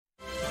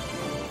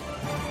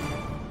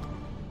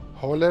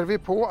Håller vi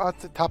på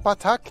att tappa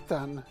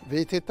takten?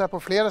 Vi tittar på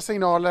flera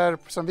signaler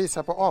som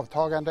visar på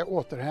avtagande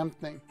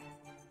återhämtning.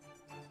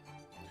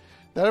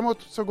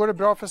 Däremot så går det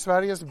bra för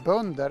Sveriges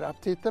bönder.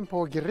 Aptiten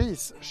på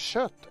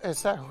griskött är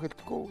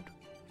särskilt god.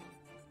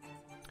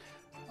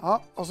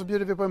 Ja, och så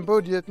bjuder vi på en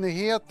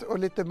budgetnyhet och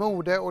lite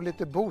mode och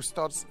lite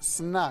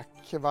bostadssnack.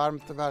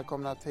 Varmt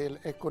välkomna till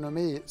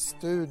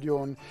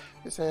Ekonomistudion.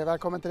 Vi säger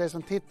välkommen till dig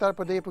som tittar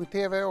på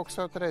D.tv och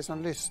också till dig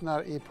som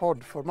lyssnar i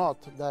poddformat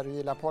där du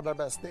gillar poddar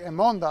bäst. Det är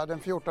måndag den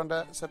 14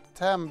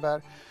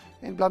 september.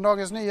 Bland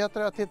dagens nyheter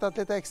har jag tittat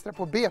lite extra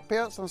på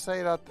BP som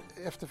säger att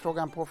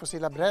efterfrågan på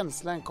fossila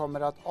bränslen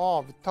kommer att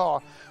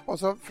avta. Och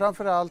så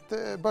framförallt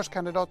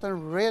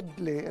börskandidaten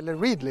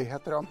Readly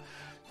heter de.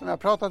 Som jag har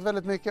pratat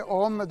väldigt mycket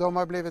om. De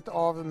har blivit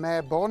av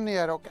med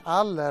Bonnier och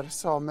Aller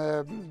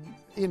som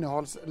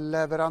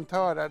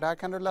innehållsleverantörer. Det här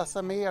kan du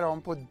läsa mer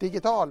om på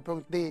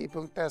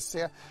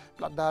digital.di.se.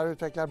 Där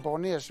utvecklar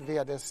Bonniers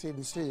vd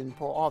sin syn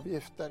på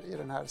avgifter i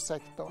den här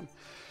sektorn.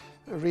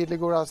 Readly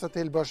går alltså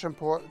till börsen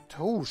på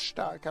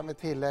torsdag kan vi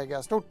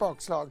tillägga. Stort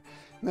bakslag.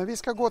 Men vi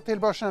ska gå till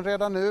börsen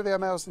redan nu. Vi har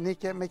med oss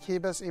Nike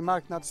Mekibes i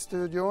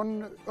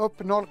marknadsstudion. Upp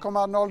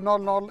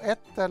 0,0001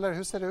 eller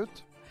hur ser det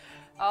ut?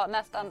 Ja,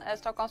 nästan.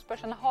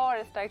 Stockholmsbörsen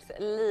har stärkts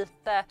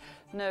lite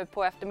nu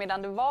på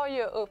eftermiddagen. Det var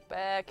ju upp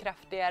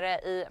kraftigare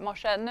i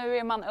morse. Nu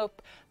är man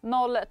upp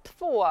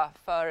 0,2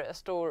 för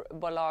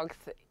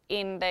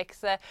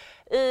storbolagsindex.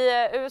 I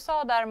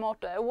USA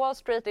däremot, Wall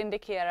Street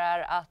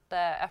indikerar att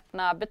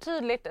öppna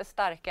betydligt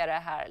starkare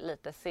här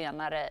lite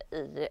senare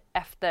i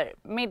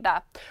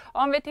eftermiddag.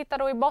 Om vi tittar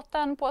då i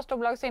botten på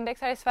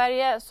storbolagsindex här i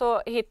Sverige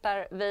så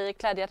hittar vi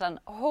klädjätten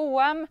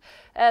H&M.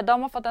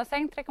 De har fått en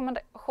sänkt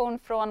rekommendation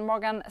från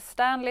Morgan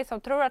Stanley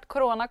som tror att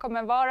corona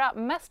kommer vara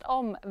mest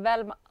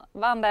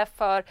omvälvande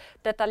för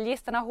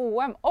detaljisterna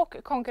H&M och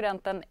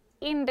konkurrenten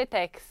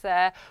Inditex.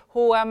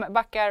 H&M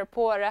backar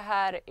på det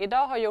här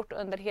idag, har gjort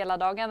under hela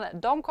dagen.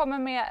 De kommer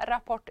med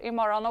rapport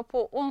imorgon och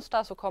på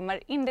onsdag så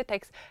kommer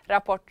Inditex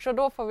rapport. Så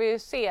då får vi ju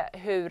se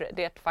hur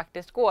det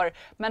faktiskt går.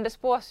 Men det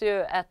spås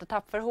ju ett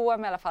tapp för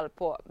H&M i alla fall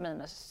på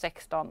minus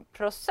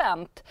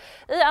 16%.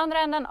 I andra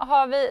änden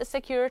har vi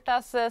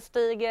Securitas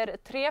stiger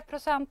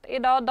 3%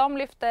 idag. De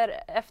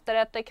lyfter efter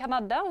ett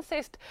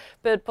kanadensiskt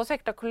bud på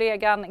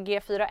sektorkollegan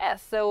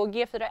G4S. Och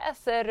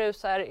G4S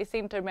rusar i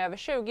sin tur med över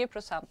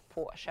 20%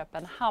 på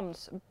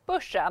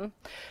Köpenhamnsbörsen.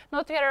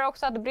 Noterar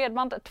också att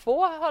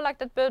Bredband2 har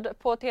lagt ett bud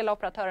på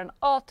teleoperatören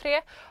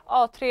A3.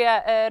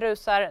 A3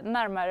 rusar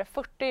närmare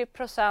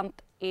 40%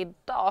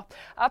 idag.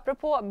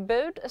 Apropå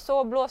bud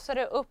så blåser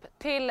det upp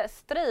till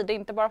strid,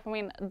 inte bara på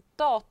min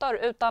dator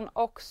utan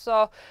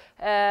också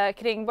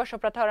kring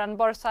börsoperatören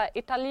Borsa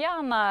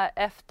Italiana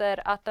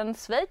efter att den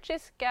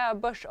schweiziska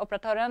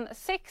börsoperatören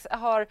Six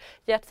har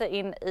gett sig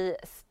in i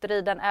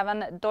striden.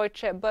 Även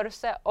Deutsche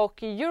Börse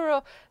och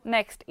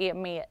Euronext är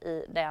med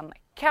i den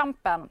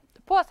kampen.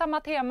 På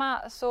samma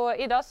tema så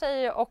idag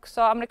säger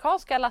också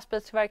amerikanska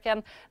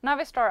lastbilstillverkaren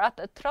Navistar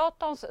att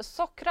Tratons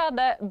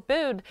sockrade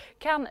bud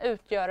kan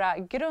utgöra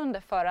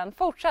grund för en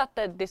fortsatt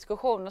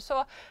diskussion.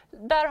 Så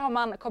där har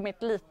man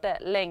kommit lite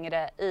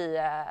längre i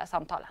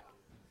samtalen.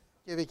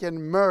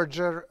 Vilken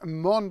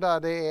merger-måndag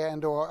det är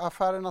ändå.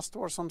 Affärerna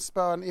står som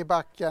spön i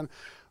backen.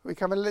 Vi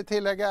kan väl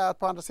tillägga att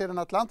på andra sidan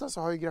Atlanten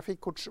så har ju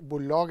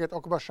grafikkortsbolaget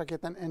och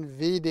börsraketen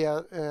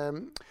Nvidia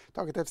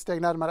tagit ett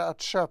steg närmare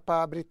att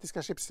köpa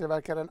brittiska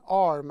chipstillverkaren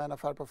ARM, en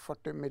affär på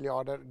 $40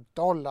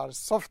 miljarder.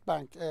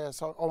 Softbank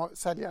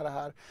säljare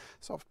här.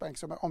 Softbank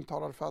som är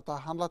omtalad för att ha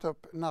handlat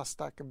upp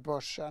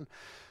Nasdaq-börsen.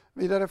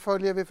 Vidare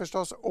följer vi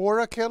förstås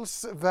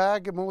Oracles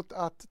väg mot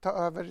att ta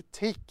över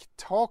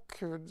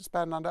TikTok.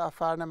 Spännande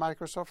affär när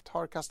Microsoft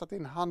har kastat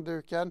in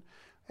handduken.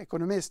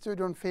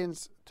 Ekonomistudion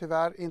finns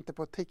tyvärr inte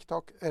på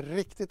TikTok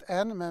riktigt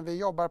än, men vi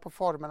jobbar på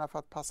formerna för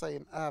att passa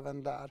in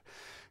även där.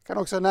 Jag kan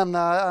också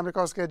nämna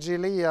amerikanska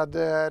Gilead,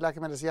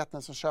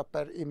 läkemedelsjätten som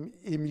köper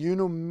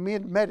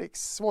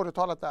Immunomedics,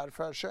 svåruttalat där,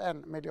 för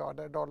 $21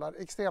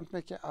 miljarder. Extremt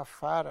mycket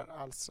affärer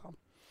alltså.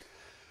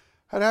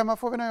 Här hemma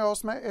får vi nöja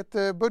oss med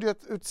ett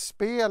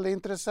budgetutspel,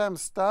 inte det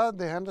sämsta.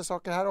 Det händer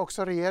saker här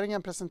också.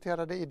 Regeringen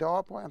presenterade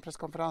idag på en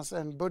presskonferens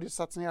en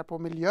budgetsatsningar på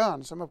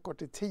miljön som uppgår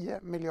till 10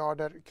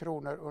 miljarder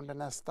kronor under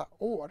nästa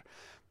år.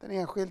 De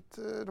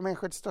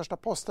enskilt största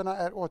posterna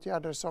är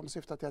åtgärder som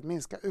syftar till att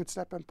minska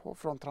utsläppen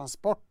från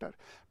transporter.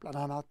 Bland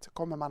annat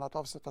kommer man att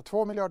avsätta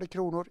 2 miljarder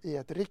kronor i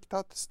ett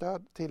riktat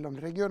stöd till de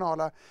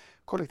regionala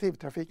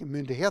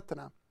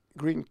kollektivtrafikmyndigheterna.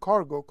 Green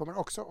Cargo kommer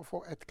också att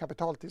få ett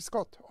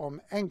kapitaltillskott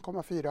om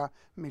 1,4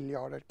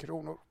 miljarder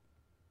kronor.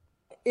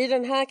 I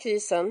den här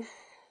krisen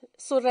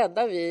så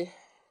räddar vi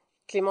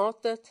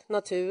klimatet,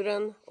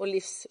 naturen och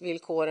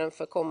livsvillkoren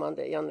för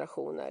kommande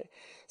generationer.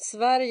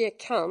 Sverige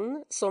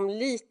kan som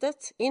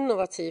litet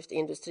innovativt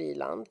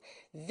industriland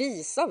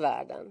visa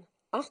världen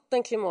att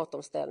en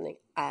klimatomställning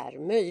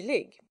är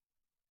möjlig.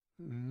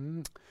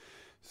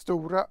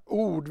 Stora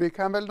ord. Vi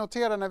kan väl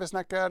notera när vi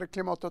snackar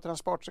klimat och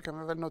transport så kan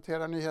vi väl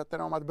notera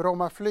nyheten om att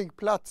Bromma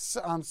flygplats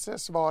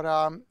anses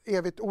vara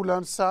evigt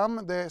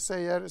olönsam.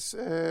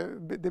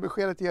 Det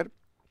beskedet ger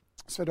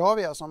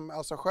Swedavia som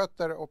alltså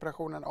sköter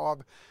operationen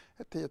av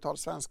ett 10-tal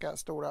svenska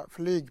stora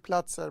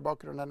flygplatser.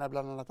 Bakgrunden är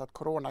bland annat att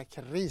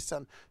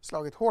coronakrisen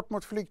slagit hårt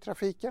mot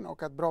flygtrafiken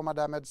och att Bromma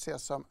därmed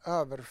ses som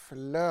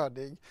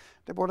överflödig.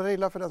 Det bådar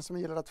illa för den som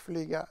gillar att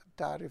flyga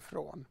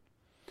därifrån.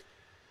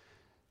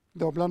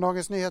 Då bland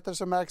dagens nyheter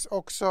så märks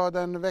också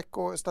den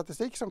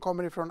veckostatistik som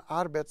kommer ifrån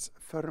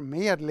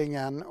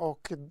Arbetsförmedlingen,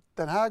 och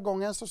den här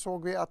gången så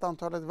såg vi att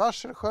antalet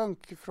varsel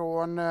sjönk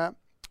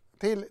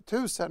till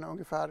 1000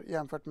 ungefär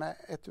jämfört med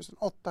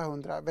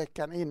 1800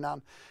 veckan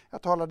innan.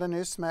 Jag talade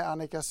nyss med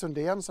Annika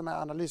Sundén som är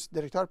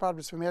analysdirektör på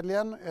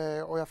Arbetsförmedlingen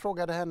och jag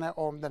frågade henne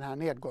om den här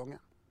nedgången.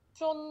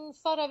 Från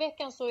förra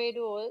veckan så är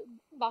då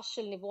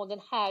varselnivån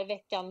den här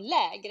veckan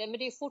lägre, men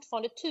det är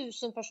fortfarande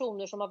 1000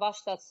 personer som har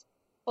varslats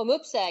om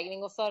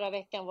uppsägning och förra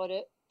veckan var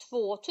det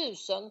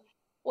 2000.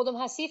 Och de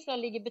här siffrorna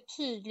ligger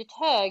betydligt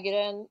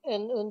högre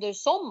än under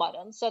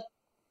sommaren. Så att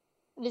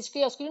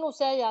jag skulle nog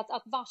säga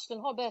att varslen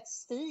har börjat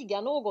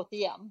stiga något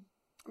igen.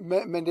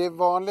 Men det är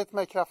vanligt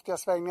med kraftiga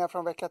svängningar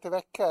från vecka till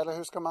vecka, eller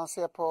hur ska man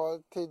se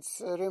på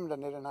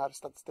tidsrymden i den här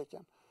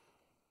statistiken?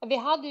 Vi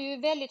hade ju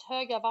väldigt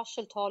höga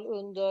varseltal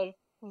under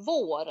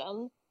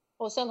våren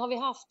och sen har vi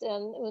haft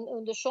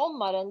under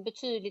sommaren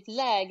betydligt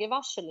lägre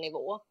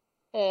varselnivå.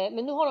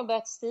 Men nu har de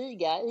börjat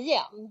stiga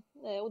igen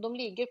och de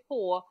ligger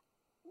på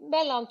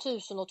mellan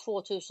 1000 och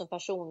 2000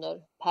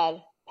 personer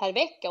per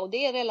vecka och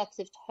det är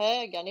relativt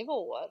höga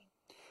nivåer.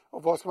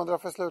 Och vad ska man dra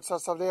för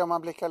slutsats av det om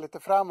man blickar lite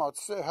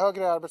framåt?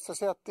 Högre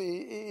arbetslöshet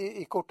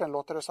i korten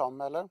låter det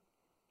som, eller?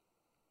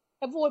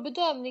 Ja, vår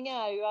bedömning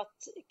är ju att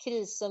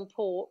krisen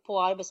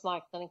på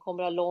arbetsmarknaden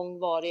kommer att ha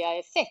långvariga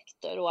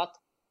effekter och att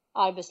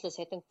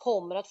arbetslösheten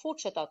kommer att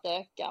fortsätta att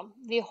öka.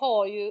 Vi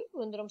har ju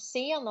under de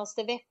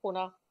senaste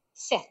veckorna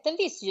sett en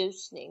viss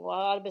ljusning och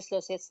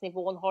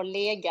arbetslöshetsnivån har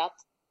legat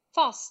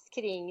fast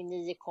kring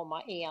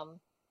 9,1%.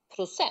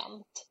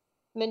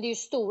 Men det är ju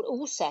stor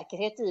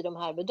osäkerhet i de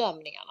här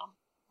bedömningarna.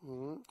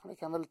 Vi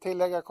kan väl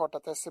tillägga kort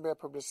att SCB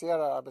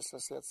publicerar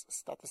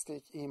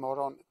arbetslöshetsstatistik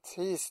imorgon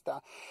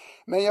tisdag.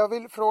 Men jag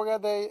vill fråga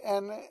dig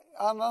en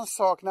annan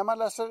sak. När man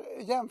läser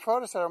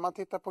jämförelser, om man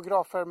tittar på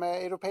grafer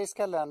med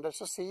europeiska länder,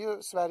 så ser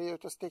ju Sverige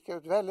ut att sticka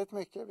ut väldigt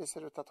mycket. Vi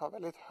ser ut att ha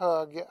väldigt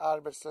hög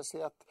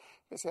arbetslöshet.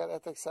 Vi ser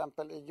ett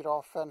exempel i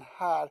grafen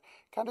här.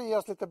 Kan du ge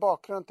oss lite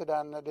bakgrund till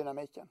den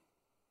dynamiken?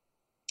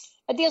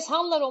 Dels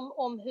handlar det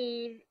om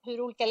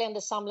hur olika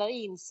länder samlar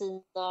in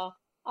sina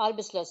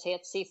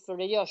arbetslöshetssiffror.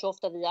 Det görs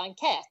ofta via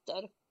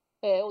enkäter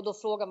och då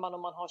frågar man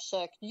om man har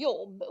sökt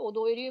jobb och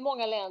då är det ju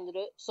många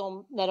länder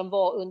som när de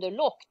var under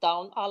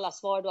lockdown, alla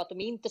svarade då att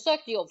de inte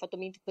sökte jobb för att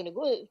de inte kunde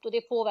gå ut och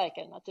det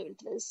påverkar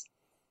naturligtvis.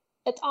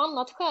 Ett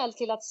annat skäl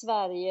till att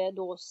Sverige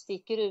då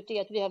sticker ut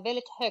är att vi har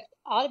väldigt högt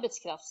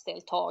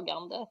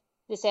arbetskraftsdeltagande. Det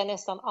vill säga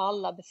nästan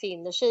alla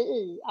befinner sig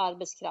i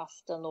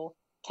arbetskraften och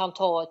kan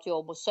ta ett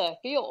jobb och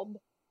söker jobb.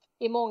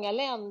 I många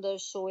länder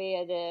så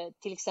är det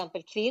till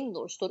exempel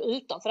kvinnor står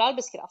utanför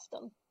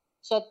arbetskraften.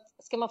 Så att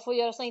ska man få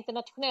göra såna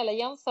internationella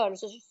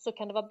jämförelser så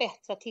kan det vara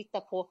bättre att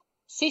titta på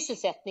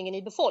sysselsättningen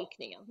i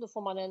befolkningen. Då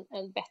får man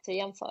en bättre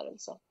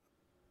jämförelse.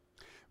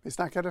 Vi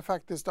snackade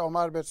faktiskt om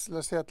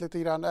arbetslöshet lite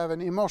grann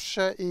även i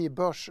morse i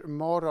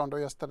Börsmorgon. Då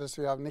gästades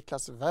vi av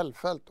Niklas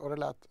Wellfelt och det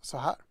lät så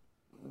här.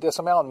 Det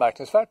som är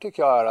anmärkningsvärt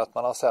tycker jag är att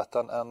man har sett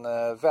en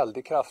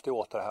väldigt kraftig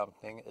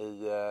återhämtning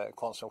i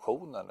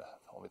konsumtionen.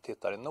 Om vi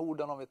tittar i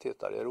Norden, om vi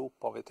tittar i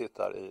Europa, om vi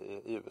tittar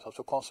i USA.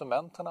 Så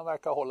konsumenterna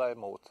verkar hålla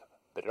emot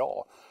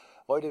bra.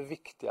 Vad är det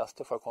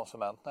viktigaste för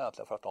konsumenterna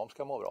egentligen för att de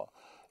ska må bra?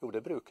 Jo,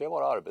 det brukar ju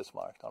vara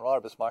arbetsmarknaden. Och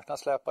arbetsmarknaden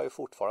släpar ju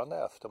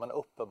fortfarande efter. Men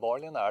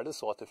uppenbarligen är det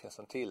så att det finns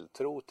en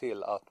tilltro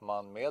till att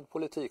man med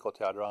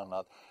politikåtgärder och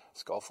annat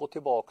ska få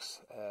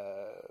tillbaks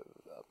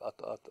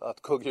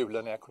att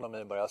kugghjulen i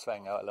ekonomin börjar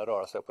svänga eller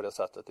röra sig på det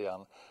sättet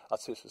igen.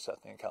 Att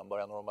sysselsättningen kan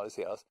börja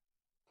normaliseras.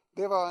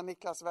 Det var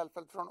Niklas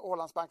Wellfelt från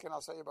Ålandsbanken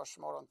alltså i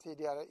Börsmorgon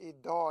tidigare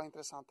idag.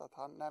 Intressant att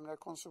han nämner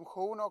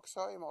konsumtion också.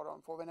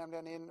 Imorgon får vi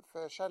nämligen in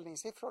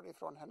försäljningssiffror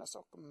ifrån Hennes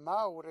 &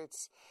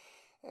 Mauritz.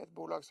 Ett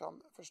bolag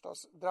som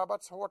förstås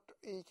drabbats hårt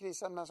i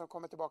krisen men som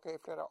kommer tillbaka i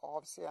flera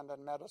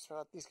avseenden. Med oss för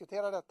att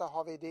diskutera detta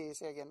har vi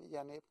DIs egen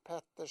Jenny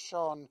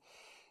Pettersson.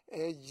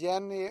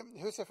 Jenny,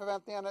 hur ser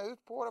förväntningarna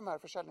ut på de här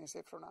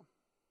försäljningssiffrorna?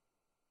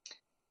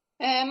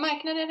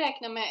 Marknaden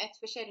räknar med ett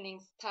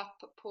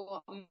försäljningstapp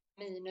på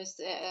minus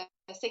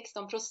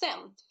 16%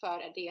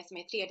 för det som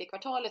är tredje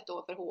kvartalet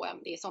då för H&M.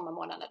 Det är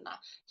sommarmånaderna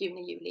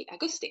juni, juli,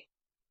 augusti.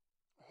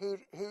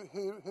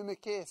 Hur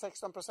mycket är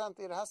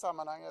 16% i det här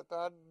sammanhanget? Det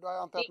är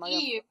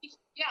ju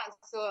mycket.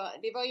 Alltså,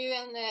 det är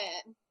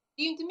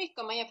ju inte mycket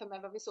om man jämför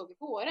med vad vi såg i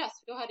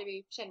våras. Då hade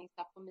vi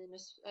försäljningstapp på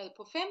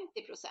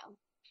 50%.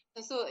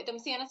 Men så, de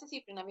senaste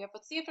siffrorna vi har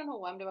fått se från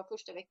H&M, det var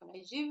första veckorna i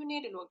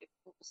juni, det låg på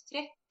minus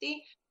 30.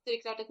 Så det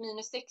är klart att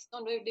minus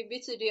 16, det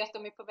betyder ju att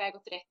de är på väg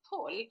åt rätt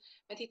håll.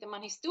 Men tittar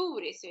man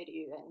historiskt så är det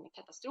ju en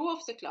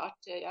katastrof såklart.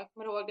 Jag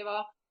kommer ihåg, det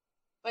var,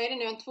 vad är det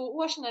nu, 2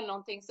 år sedan eller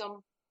någonting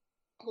som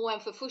H&M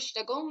för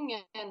första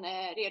gången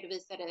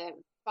redovisade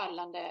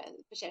fallande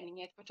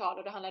försäljning i ett kvartal.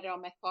 Och då handlade det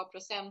om ett par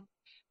procent.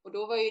 Och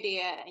då var ju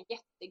det en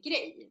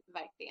jättegrej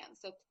verkligen.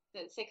 Så att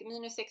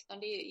minus 16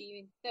 det är ju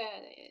inte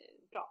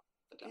bra.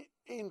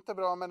 Inte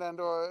bra, men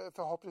ändå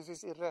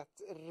förhoppningsvis i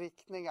rätt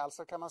riktning.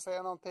 Alltså, kan man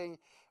säga någonting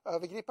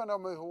övergripande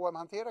om hur H&M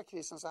hanterar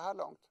krisen så här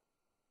långt?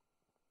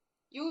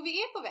 Jo,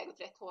 vi är på väg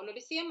åt rätt håll och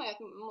det ser man ju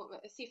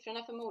att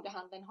siffrorna för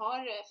modehandeln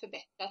har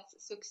förbättrats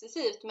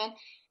successivt. Men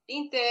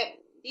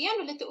det är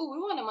ändå lite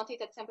oroande om man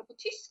tittar till exempel på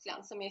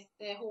Tyskland som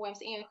är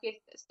H&M's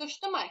enskilt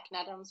största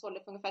marknad. De sålde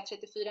för ungefär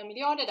 34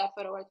 miljarder där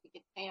förra året,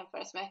 vilket kan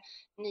jämföras med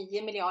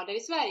 9 miljarder i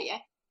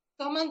Sverige.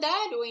 Så har man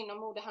där då inom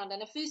modehandeln,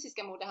 den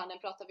fysiska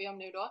modehandeln pratar vi om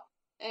nu då,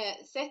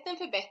 sett en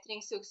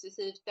förbättring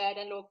successivt där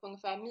den låg på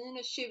ungefär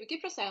minus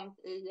 20%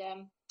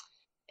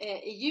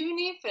 i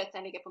juni för att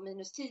sen ligga på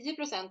minus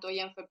 10% och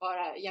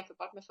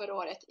jämförbart med förra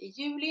året i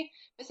juli.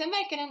 Men sen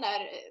verkar den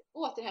där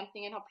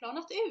återhämtningen ha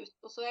planat ut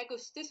och så i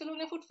augusti så låg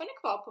den fortfarande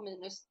kvar på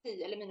minus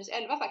 10 eller minus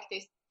 11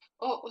 faktiskt.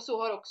 Och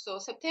så har också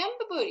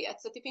september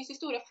börjat, så det finns ju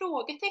stora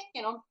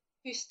frågetecken om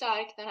hur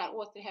stark den här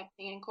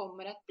återhämtningen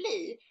kommer att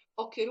bli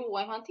och hur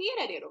H&M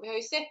hanterar det då. Vi har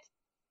ju sett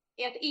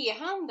att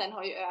e-handeln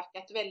har ju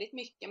ökat väldigt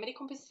mycket, men det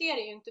kompenserar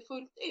ju inte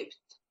fullt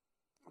ut.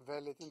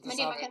 Väldigt intressant.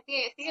 Men det man kan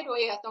se då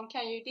är att de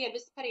kan ju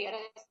delvis parera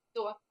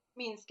då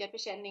minskad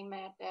försäljning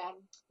med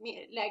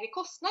lägre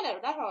kostnader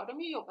och där har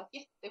de ju jobbat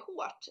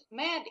jättehårt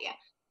med det.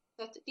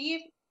 Så att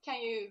det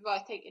kan ju vara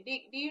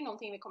det är ju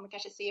någonting vi kommer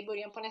kanske se i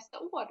början på nästa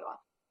år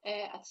då,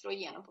 att slå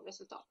igenom på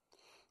resultat.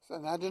 Så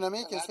den här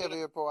dynamiken ser vi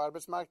ju på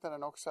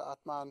arbetsmarknaden också,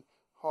 att man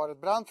har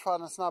ett brant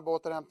fall, en snabb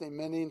återhämtning,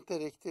 men inte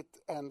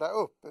riktigt ända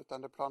upp,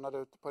 utan det planade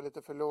ut på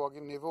lite för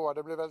låg nivå.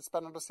 Det blir väldigt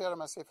spännande att se de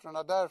här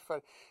siffrorna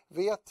därför.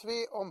 Vet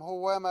vi om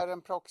H&M är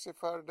en proxy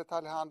för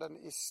detaljhandeln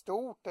i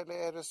stort, eller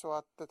är det så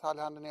att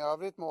detaljhandeln i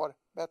övrigt mår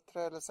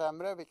bättre eller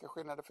sämre? Vilka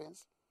skillnader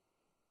finns?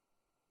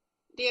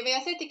 Det vi har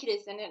sett i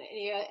krisen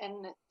är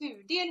en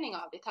tudelning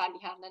av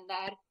detaljhandeln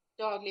där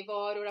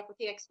dagligvaror,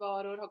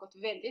 apoteksvaror har gått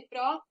väldigt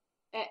bra.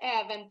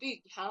 Även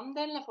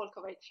bygghandeln när folk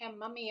har varit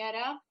hemma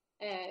mera.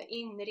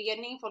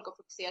 Inredning, folk har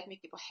fokuserat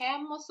mycket på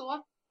hem och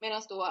så.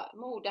 Medan då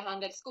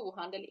modehandel,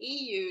 skohandel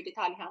är ju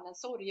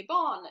detaljhandelns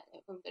sorgebarn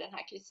under den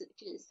här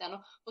krisen.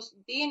 Och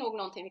det är nog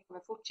någonting vi kommer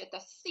fortsätta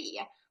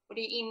se. Och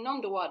det är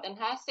inom då den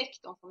här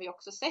sektorn som vi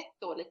också sett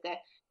då lite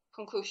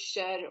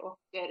konkurser och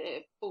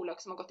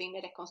bolag som har gått in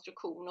i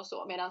rekonstruktion och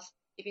så. Medan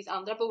det finns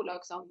andra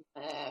bolag som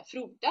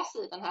frodas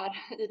i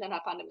den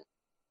här pandemin.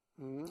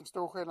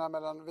 Stor skillnad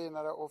mellan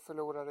vinnare och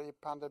förlorare i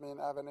pandemin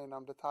även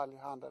inom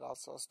detaljhandel.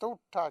 Alltså.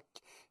 Stort tack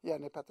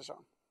Jenny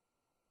Pettersson.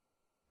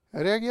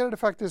 Jag reagerade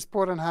faktiskt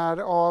på den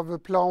här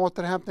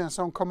återhämtningen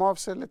som kom av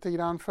sig lite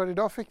grann. För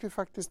idag fick vi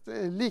faktiskt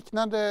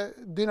liknande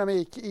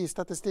dynamik i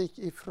statistik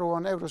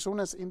ifrån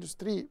eurozonens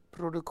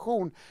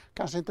industriproduktion.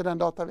 Kanske inte den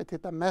data vi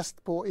tittar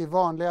mest på i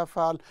vanliga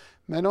fall.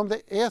 Men om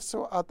det är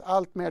så att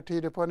allt mer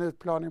tyder på en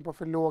utplaning på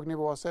för låg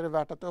nivå så är det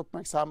värt att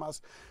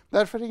uppmärksammas.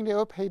 Därför ringde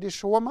jag upp Heidi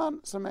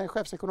Schåman som är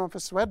chefsekonom för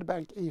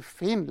Swedbank i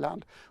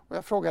Finland. Och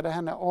jag frågade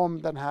henne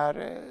om den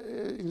här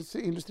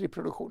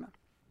industriproduktionen.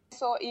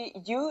 Så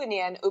i juni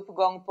en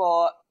uppgång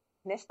på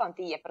nästan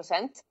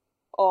 10%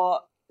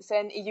 och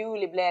sen i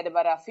juli blev det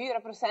bara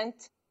 4%.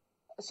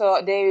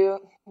 Så det är ju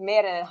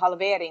mer än en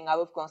halvering av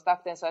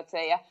uppgångstakten så att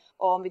säga.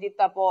 Och om vi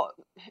tittar på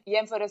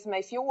jämförelse med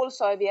i fjol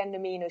så är vi ännu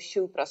minus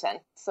 7%.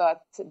 Så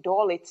att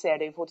dåligt ser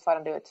det ju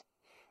fortfarande ut.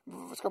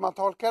 Ska man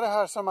tolka det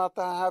här som att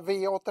den här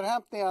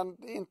V-återhämtningen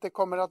inte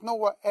kommer att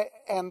nå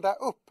ända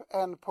upp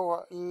än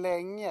på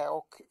länge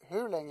och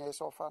hur länge i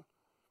så fall?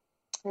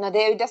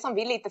 Det är ju det som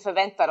vi lite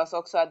förväntar oss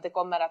också, att det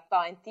kommer att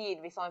ta en tid.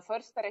 Vi såg en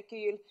första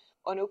rekyl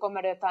och nu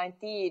kommer det att ta en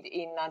tid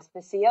innan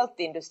speciellt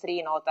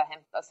industrin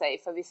återhämtar sig.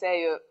 För vi ser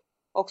ju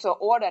också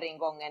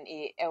orderingången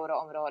i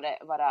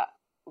euroområdet vara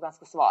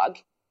ganska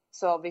svag.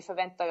 Så vi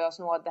förväntar oss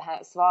nog att den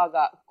här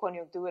svaga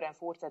konjunkturen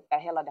fortsätter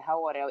hela det här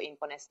året och in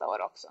på nästa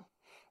år också.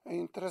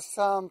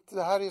 Intressant.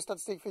 Det här är ju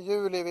statistik för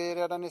juli, vi är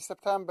redan i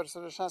september så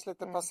det känns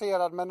lite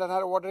passerad. Men den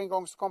här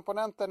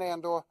orderingångskomponenten är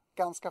ändå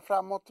ganska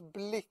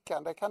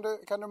framåtblickande.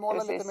 Kan du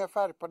måla lite mer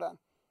färg på den?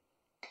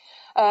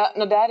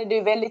 Där är det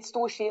ju väldigt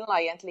stor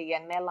skillnad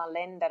egentligen mellan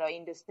länder och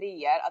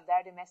industrier. Att där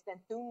är det mest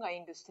den tunga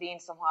industrin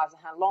som har så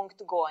här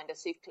långtgående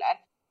cykler.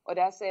 Och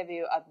där ser vi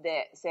ju att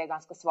det ser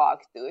ganska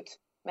svagt ut.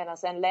 Medan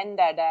sen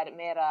länder där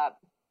mera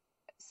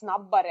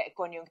snabbare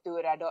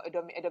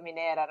konjunkturer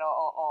dominerar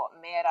och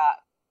mera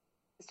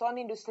sån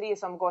industri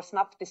som går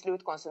snabbt till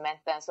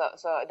slutkonsumenten så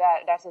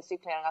där ser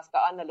cyklerna ganska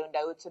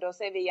annorlunda ut. Så då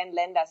ser vi igen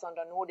länder som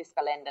de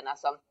nordiska länderna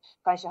som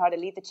kanske har det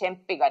lite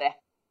kämpigare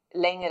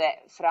längre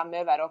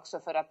framöver också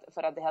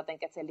för att det helt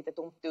enkelt ser lite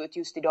tomt ut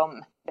just i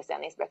de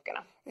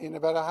beställningsböckerna.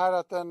 Innebär det här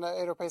att den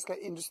europeiska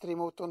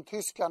industrimotorn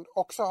Tyskland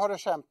också har det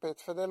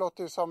kämpigt? För det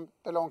låter ju som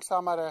det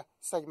långsammare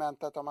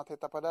segmentet om man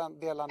tittar på den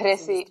delen av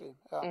industrin.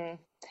 Ja.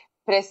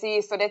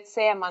 Precis, och det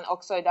ser man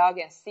också i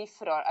dagens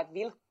siffror att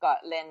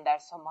vilka länder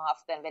som har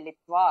haft en väldigt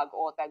svag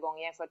återgång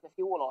jämfört med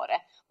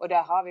fjolåret. Och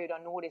där har vi ju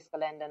de nordiska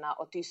länderna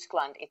och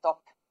Tyskland i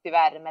topp.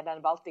 Tyvärr,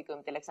 medan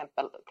Baltikum till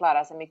exempel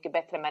klarar sig mycket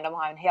bättre, men de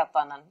har en helt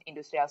annan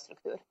industriell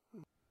struktur.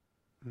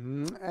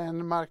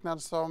 En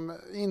marknad som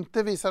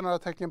inte visar några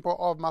tecken på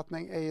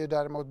avmattning är ju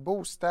däremot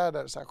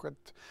bostäder,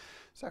 särskilt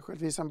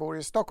Särskilt vi som bor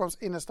i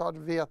Stockholms innerstad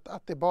vet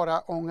att det bara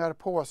ångar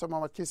på som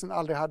om att krisen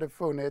aldrig hade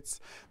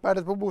funnits.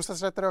 Värdet på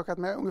bostadsrätter har ökat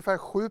med ungefär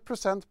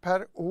 7%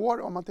 per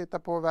år om man tittar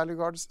på Value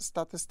Guards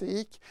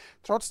statistik.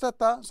 Trots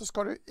detta så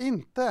ska du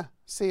inte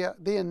se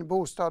din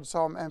bostad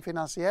som en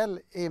finansiell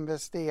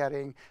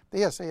investering.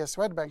 Det säger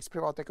Swedbanks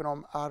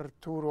privatekonom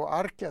Arturo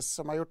Arques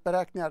som har gjort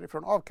beräkningar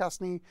från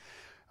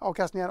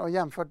avkastningen och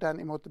jämfört den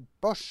emot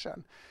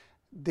börsen.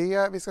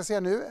 Det vi ska se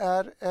nu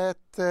är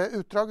ett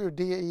utdrag ur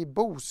DI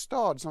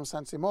Bostad som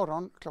sänds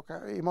imorgon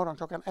klockan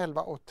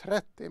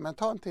 11.30. Men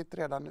ta en titt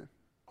redan nu.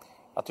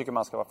 Jag tycker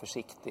man ska vara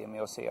försiktig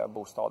med att se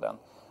bostaden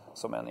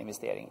som en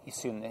investering, i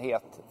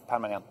synnerhet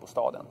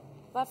permanentbostaden.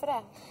 Varför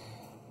det?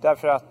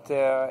 Därför att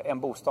en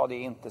bostad är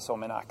inte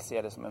som en aktie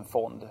eller som en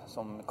fond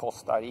som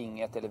kostar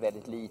inget eller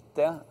väldigt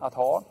lite att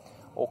ha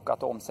och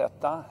att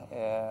omsätta.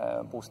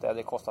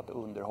 Bostäder kostar att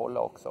underhålla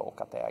också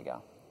och att äga.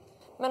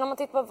 Men om man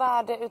tittar på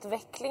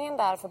värdeutvecklingen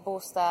där för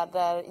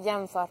bostäder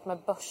jämfört med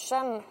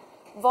börsen,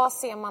 vad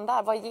ser man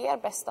där? Vad ger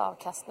bäst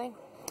avkastning?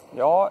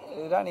 Ja,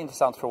 det är en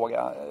intressant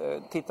fråga.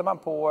 Tittar man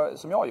på,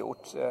 som jag har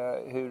gjort,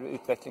 hur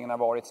utvecklingen har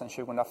varit sedan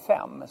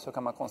 2005 så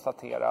kan man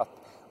konstatera att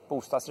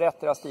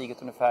bostadsrätter har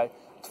stigit ungefär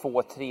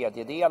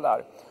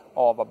 2/3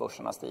 av vad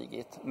börsen har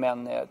stigit,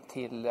 men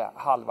till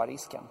halva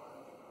risken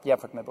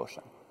jämfört med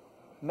börsen.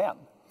 Men,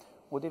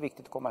 och det är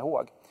viktigt att komma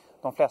ihåg,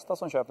 de flesta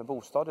som köper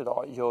bostad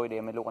idag gör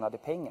det med lånade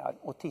pengar.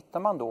 Och tittar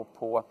man då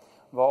på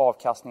vad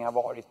avkastningen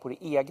har varit på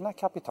det egna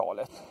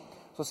kapitalet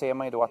så ser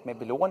man ju då att med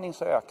belåning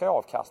så ökar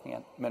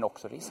avkastningen men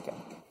också risken.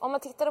 Om man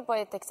tittar på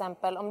ett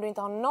exempel, om du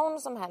inte har någon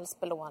som helst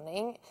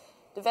belåning,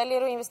 du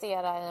väljer att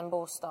investera i en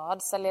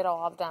bostad, säljer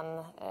av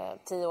den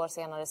 10 år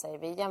senare säger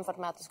vi, jämfört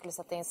med att du skulle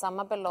sätta in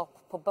samma belopp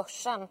på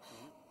börsen.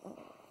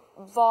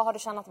 Vad har du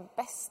tjänat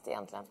bäst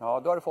egentligen? Ja,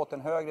 då har du fått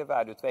en högre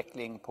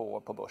värdeutveckling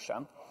på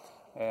börsen.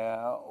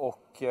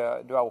 Och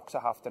du har också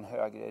haft en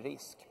högre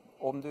risk.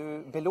 Om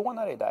du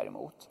belånar dig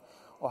däremot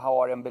och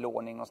har en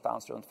belåning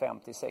någonstans runt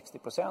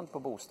 50-60% på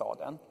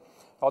bostaden,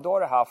 ja då har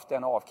du haft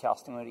en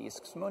avkastning och en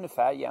risk som är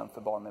ungefär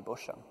jämförbar med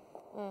börsen.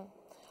 Mm.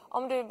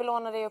 Om du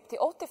belånar dig upp till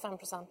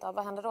 85% då,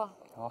 vad händer då?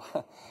 Ja,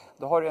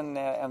 då har du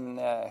en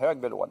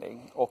hög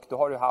belåning och då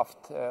har du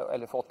haft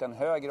eller fått en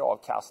högre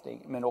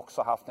avkastning men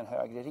också haft en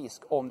högre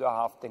risk om du har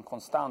haft en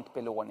konstant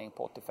belåning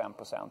på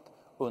 85%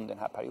 under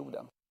den här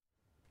perioden.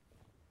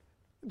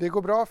 Det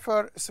går bra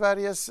för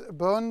Sveriges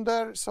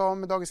bönder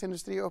som Dagens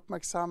Industri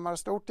uppmärksammar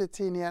stort i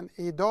tidningen.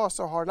 Idag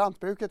så har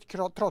lantbruket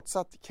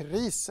trotsat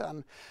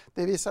krisen.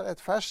 Det visar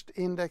ett färskt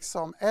index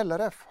som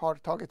LRF har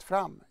tagit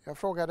fram. Jag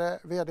frågade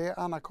vd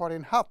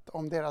Anna-Karin Hatt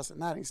om deras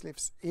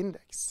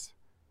näringslivsindex.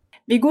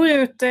 Vi går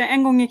ut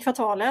en gång i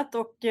kvartalet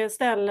och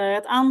ställer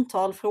ett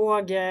antal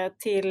frågor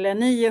till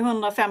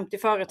 950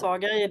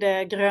 företagare i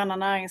det gröna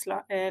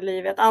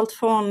näringslivet. Allt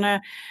från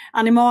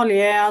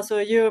animalier,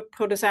 alltså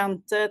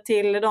djurproducenter,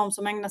 till de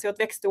som ägnar sig åt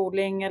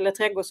växtodling eller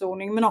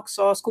trädgårdsodling, men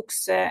också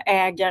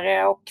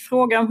skogsägare, och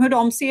frågar om hur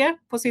de ser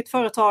på sitt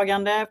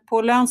företagande,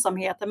 på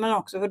lönsamheten, men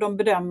också hur de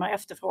bedömer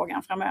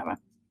efterfrågan framöver.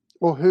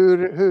 Och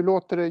hur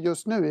låter det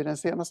just nu i den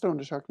senaste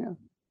undersökningen?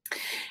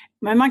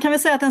 Men man kan väl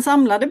säga att den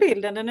samlade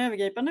bilden, den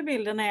övergripande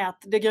bilden är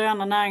att det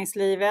gröna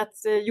näringslivet,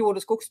 jord-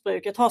 och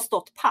skogsbruket har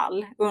stått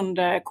pall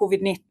under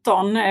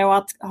covid-19 och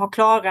att ha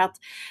klarat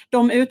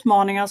de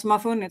utmaningar som har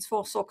funnits för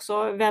oss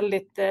också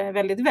väldigt,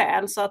 väldigt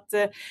väl. Så att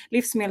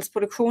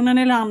livsmedelsproduktionen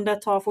i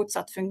landet har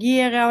fortsatt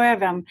fungera och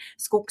även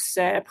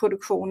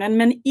skogsproduktionen.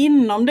 Men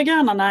inom det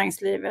gröna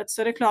näringslivet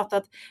så är det klart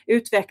att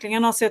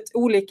utvecklingen har sett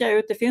olika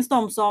ut. Det finns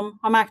de som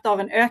har märkt av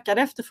en ökad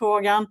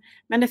efterfrågan,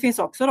 men det finns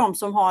också de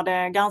som har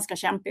det ganska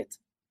kämpigt.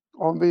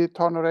 Om vi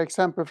tar några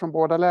exempel från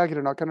båda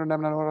lägren, kan du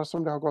nämna några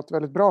som det har gått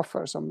väldigt bra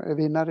för, som är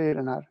vinnare i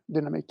den här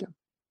dynamiken?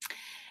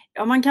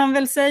 Ja, man kan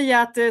väl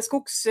säga att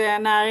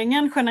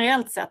skogsnäringen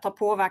generellt sett har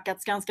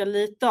påverkats ganska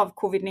lite av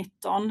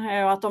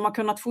covid-19 och att de har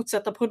kunnat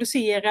fortsätta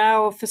producera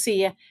och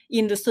förse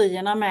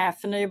industrierna med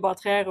förnybar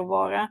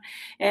träråvara.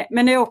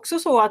 Men det är också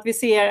så att vi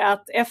ser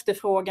att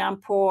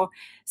efterfrågan på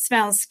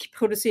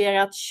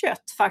svenskproducerat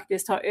kött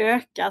faktiskt har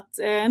ökat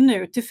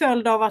nu till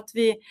följd av att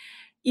vi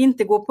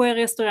inte gå på en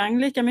restaurang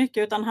lika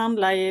mycket utan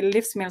handla i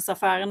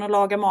livsmedelsaffären och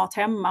laga mat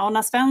hemma. Och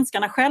när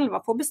svenskarna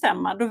själva får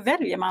bestämma, då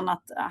väljer man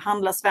att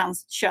handla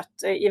svenskt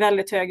kött i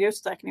väldigt hög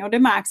utsträckning. Och det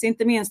märks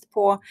inte minst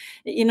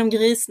inom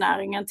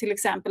grisnäringen till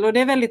exempel. Och det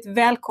är väldigt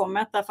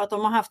välkommet därför att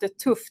de har haft det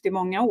tufft i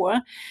många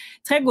år.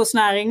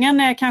 Trädgårdsnäringen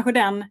är kanske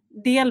den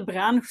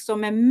delbransch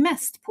som är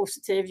mest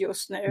positiv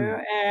just nu.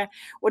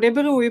 Och det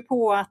beror ju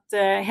på att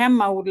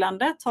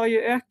hemmaodlandet har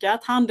ju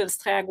ökat.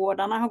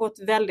 Handelsträdgårdarna har gått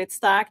väldigt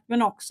starkt,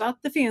 men också att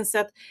det finns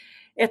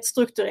ett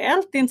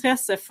strukturellt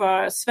intresse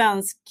för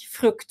svensk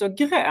frukt och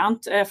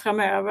grönt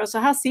framöver. Så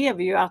här ser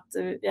vi ju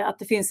att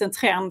det finns en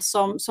trend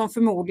som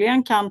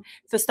förmodligen kan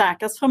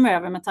förstärkas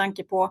framöver med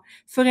tanke på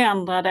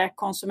förändrade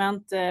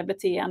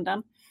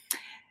konsumentbeteenden.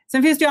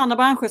 Sen finns det ju andra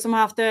branscher som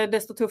har haft det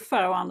desto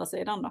tuffare å andra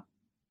sidan då.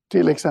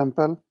 Till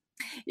exempel?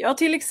 Ja,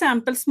 till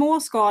exempel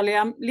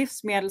småskaliga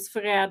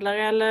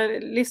livsmedelsförädlare eller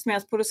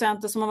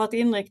livsmedelsproducenter som har varit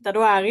inriktade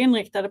och är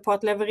inriktade på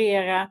att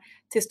leverera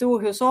till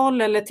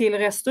storhushåll eller till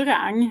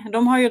restaurang.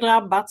 De har ju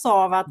drabbats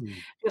av att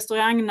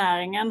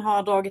restaurangnäringen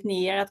har dragit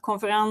ner, att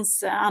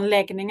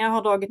konferensanläggningar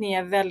har dragit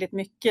ner väldigt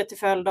mycket till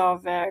följd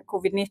av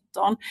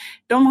covid-19.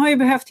 De har ju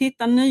behövt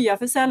hitta nya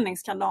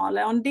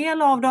försäljningskanaler och en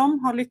del av dem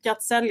har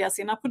lyckats sälja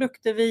sina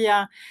produkter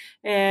via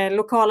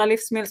lokala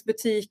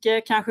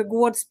livsmedelsbutiker, kanske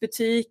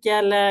gårdsbutik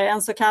eller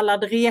en så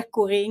kallad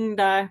rekoring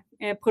där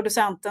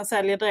producenten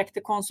säljer direkt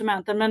till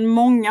konsumenten. Men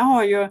många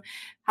har ju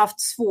haft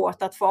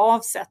svårt att få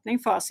avsättning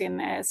för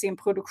sin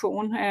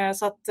produktion.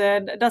 Så att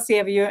där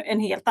ser vi ju en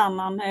helt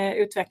annan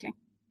utveckling.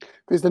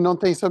 Finns det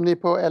någonting som ni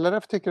på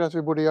LRF tycker att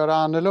vi borde göra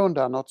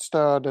annorlunda? Något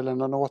stöd eller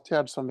någon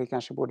åtgärd som vi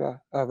kanske borde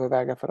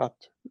överväga för att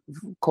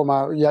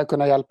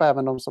kunna hjälpa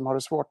även de som har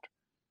det svårt?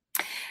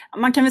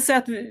 Man kan väl säga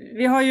att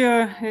vi har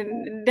ju,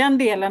 den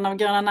delen av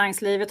gröna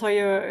näringslivet har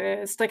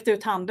ju sträckt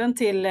ut handen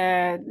till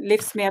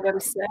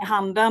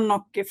livsmedelshandeln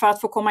och för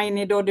att få komma in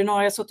i det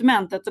ordinarie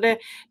sortimentet, och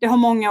det har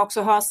många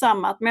också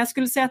hörsammat. Men jag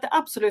skulle säga att det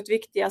absolut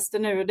viktigaste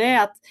nu, det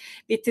är att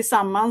vi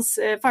tillsammans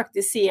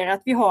faktiskt ser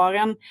att vi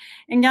har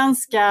en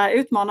ganska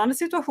utmanande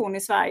situation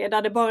i Sverige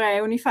där det bara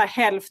är ungefär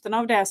hälften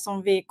av det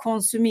som vi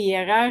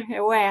konsumerar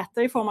och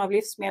äter i form av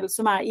livsmedel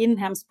som är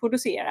inhemskt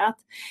producerat.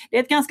 Det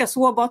är ett ganska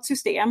sårbart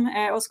system,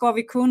 och ska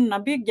vi kunna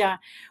bygga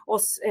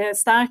oss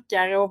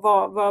starkare och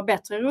vara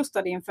bättre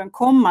rustade inför en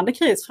kommande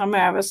kris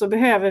framöver, så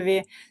behöver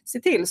vi se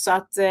till så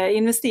att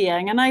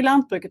investeringarna i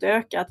lantbruket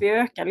ökar, att vi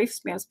ökar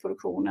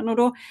livsmedelsproduktionen, och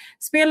då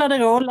spelar det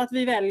roll att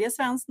vi väljer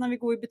svenskt när vi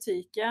går i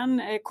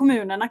butiken.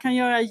 Kommunerna kan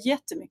göra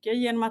jättemycket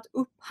genom att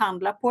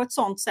upphandla på ett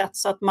sådant sätt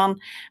så att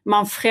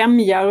man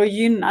främjar och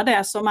gynnar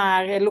det som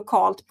är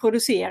lokalt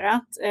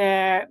producerat.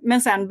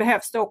 Men sen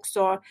behövs det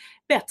också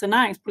bättre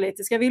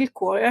näringspolitiska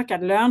villkor,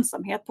 ökad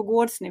lönsamhet på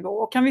gårdsnivå.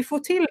 Och kan vi få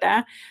till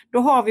det, då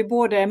har vi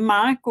både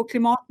mark- och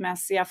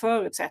klimatmässiga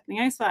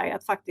förutsättningar i Sverige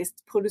att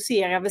faktiskt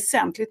producera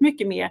väsentligt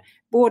mycket mer,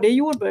 både i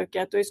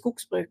jordbruket och i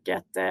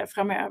skogsbruket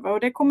framöver. Och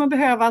det kommer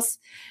behövas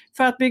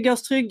för att bygga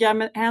oss trygga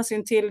med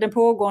hänsyn till den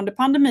pågående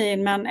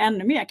pandemin, men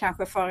ännu mer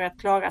kanske för att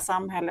klara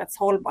samhällets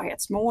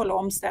hållbarhetsmål och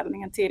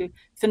omställningen till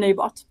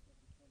förnybart.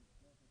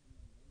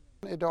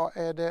 Idag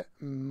är det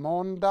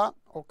måndag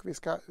och vi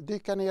ska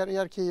dyka ner i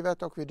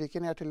arkivet, och vi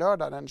dyker ner till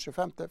lördag den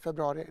 25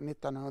 februari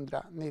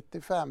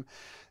 1995.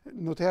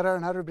 Notera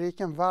den här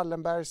rubriken: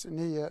 Wallenbergs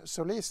nye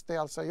solist. Det är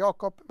alltså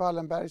Jacob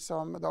Wallenberg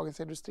som Dagens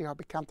Industri har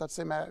bekantat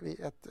sig med vid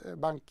ett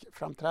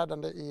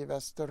bankframträdande i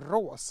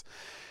Västerås.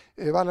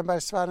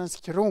 Wallenbergsfärens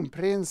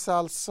kronprins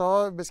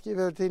alltså,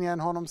 beskriver tidningen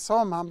honom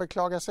som. Han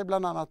beklagar sig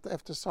bland annat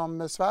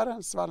eftersom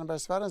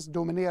Wallenbergsfärens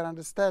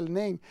dominerande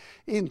ställning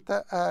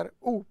inte är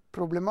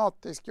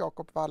oproblematisk.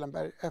 Jacob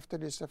Wallenberg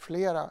efterlyser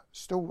flera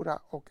stora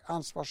och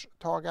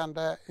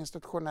ansvarstagande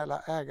institutionella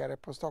ägare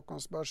på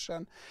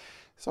Stockholmsbörsen.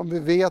 Som vi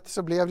vet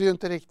så blev det ju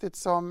inte riktigt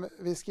som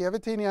vi skrev i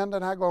tidningen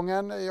den här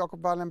gången.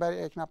 Jacob Wallenberg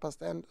är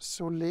knappast en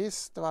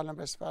solist.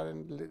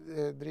 Wallenbergsfären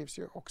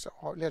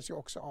leds ju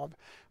också av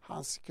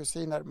hans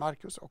kusiner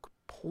Marcus och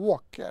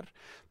Poker.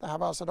 Det här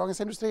var alltså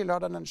Dagens Industri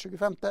lördag den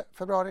 25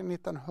 februari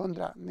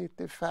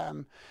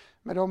 1995.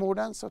 Med de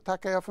orden så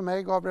tackar jag för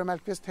mig. Gabriel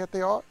Mellqvist heter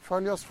jag.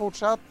 Följ oss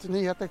fortsatt.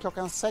 Nyheter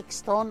klockan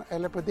 16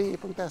 eller på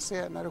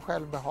di.se när du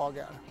själv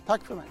behagar.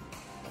 Tack för mig.